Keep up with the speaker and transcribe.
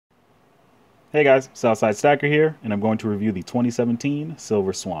Hey guys, Southside Stacker here, and I'm going to review the 2017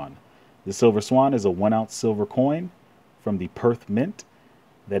 Silver Swan. The Silver Swan is a 1 ounce silver coin from the Perth Mint.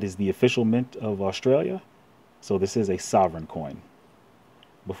 That is the official mint of Australia, so this is a sovereign coin.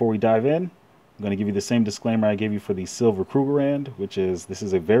 Before we dive in, I'm going to give you the same disclaimer I gave you for the Silver Krugerrand, which is this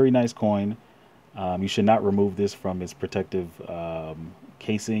is a very nice coin. You should not remove this from its protective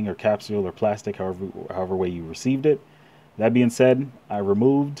casing or capsule or plastic, however way you received it. That being said, I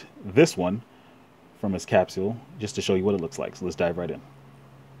removed this one from its capsule just to show you what it looks like. So let's dive right in.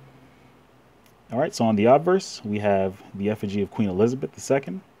 All right, so on the obverse, we have the effigy of Queen Elizabeth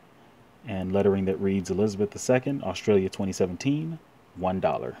II and lettering that reads Elizabeth II, Australia 2017,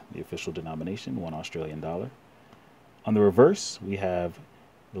 $1, the official denomination, $1 Australian. On the reverse, we have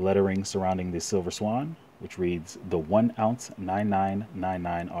the lettering surrounding the Silver Swan, which reads the 1 ounce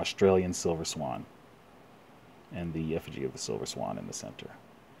 9999 Australian Silver Swan, and the effigy of the Silver Swan in the center.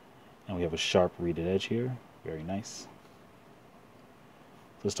 And we have a sharp reeded edge here. Very nice.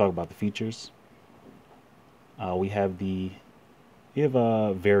 Let's talk about the features. We have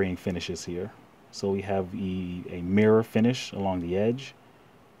varying finishes here. So we have a mirror finish along the edge,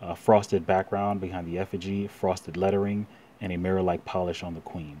 a frosted background behind the effigy, frosted lettering, and a mirror-like polish on the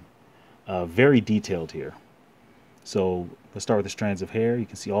queen. Very detailed here. So let's start with the strands of hair. You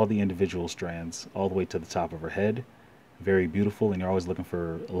can see all the individual strands all the way to the top of her head. Very beautiful, and you're always looking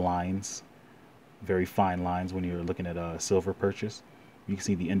for lines, very fine lines when you're looking at a silver purchase. You can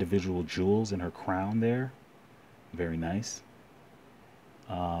see the individual jewels in her crown there. Very nice.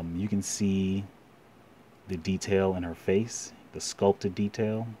 You can see the detail in her face, the sculpted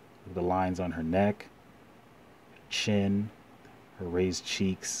detail, the lines on her neck, chin, her raised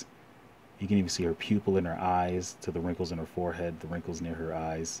cheeks. You can even see her pupil in her eyes, to the wrinkles in her forehead, the wrinkles near her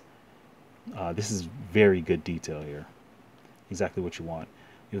eyes. This is very good detail here. Exactly what you want.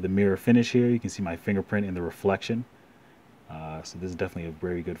 You have the mirror finish here. You can see my fingerprint in the reflection. So this is definitely a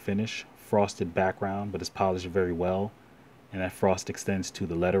very good finish. Frosted background, but it's polished very well. And that frost extends to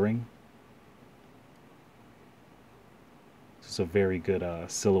the lettering. So it's a very good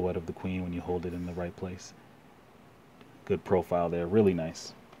silhouette of the queen when you hold it in the right place. Good profile there. Really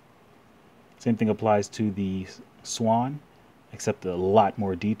nice. Same thing applies to the swan, except a lot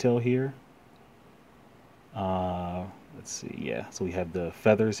more detail here. Let's see, yeah, so we have the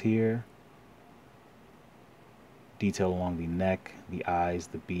feathers here, detail along the neck, the eyes,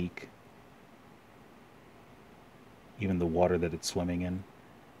 the beak, even the water that it's swimming in.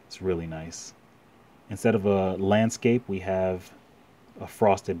 It's really nice. Instead of a landscape, we have a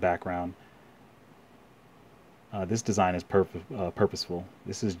frosted background. This design is purposeful.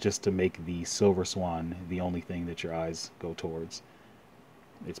 This is just to make the Silver Swan the only thing that your eyes go towards.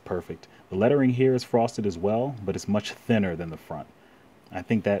 It's perfect. The lettering here is frosted as well, but it's much thinner than the front. I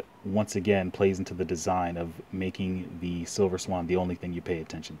think that once again plays into the design of making the Silver Swan the only thing you pay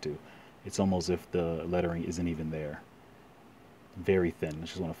attention to. It's almost as if the lettering isn't even there. Very thin. I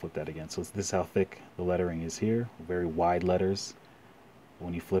just want to flip that again. So this is how thick the lettering is here. Very wide letters.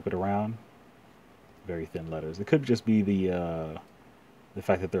 When you flip it around, very thin letters. It could just be the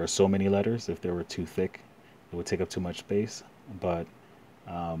fact that there are so many letters. If they were too thick, it would take up too much space. But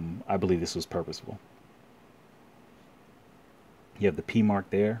I believe this was purposeful. You have the P mark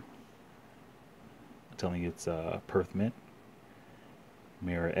there, telling you it's Perth Mint.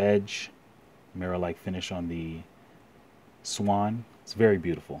 Mirror edge, mirror-like finish on the swan. It's very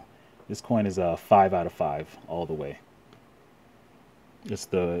beautiful. This coin is a 5 out of 5 all the way. It's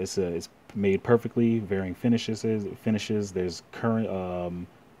made perfectly, varying finishes. There's current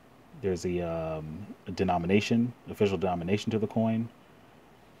there's a denomination, official denomination to the coin.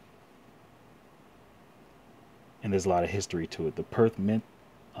 And there's a lot of history to it. The Perth Mint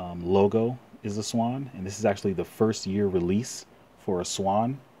logo is a swan, and this is actually the first year release for a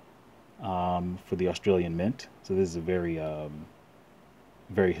swan for the Australian Mint. So this is a very,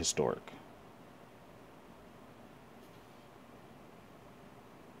 very historic.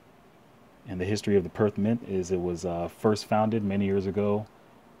 And the history of the Perth Mint is it was first founded many years ago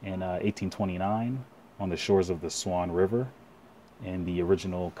in 1829 on the shores of the Swan River in the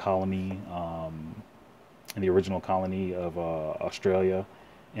original colony. Of Australia,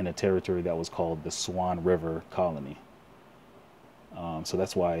 in a territory that was called the Swan River Colony. So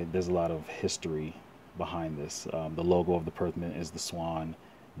that's why there's a lot of history behind this. The logo of the Perth Mint is the swan.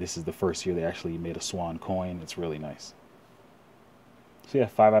 This is the first year they actually made a swan coin. It's really nice. So yeah,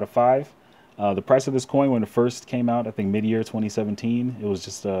 5 out of 5. The price of this coin when it first came out, I think mid-year 2017, it was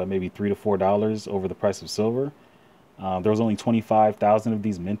just maybe $3 to $4 over the price of silver. There was only 25,000 of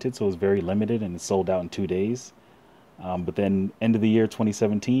these minted, so it was very limited, and it sold out in 2 days. But then end of the year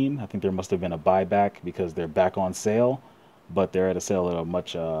 2017, I think there must have been a buyback because they're back on sale, but they're at a sale at a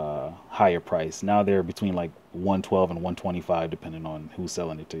much higher price. Now they're between like 112 and 125, depending on who's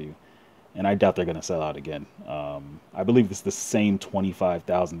selling it to you. And I doubt they're going to sell out again. I believe it's the same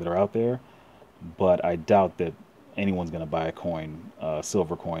 25,000 that are out there, but I doubt that anyone's going to buy a coin,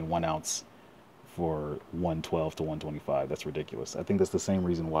 silver coin, 1 ounce for 112 to 125. That's ridiculous. I think that's the same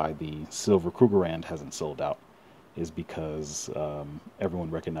reason why the silver Krugerrand hasn't sold out, is because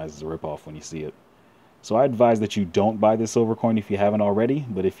everyone recognizes a ripoff when you see it. So I advise that you don't buy this silver coin if you haven't already.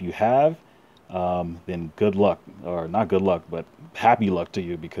 But if you have, then good luck, or not good luck, but happy luck to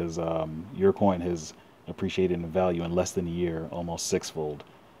you, because your coin has appreciated in value in less than a year, almost sixfold.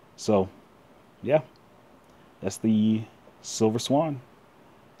 So yeah, that's the Silver Swan.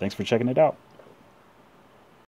 Thanks for checking it out.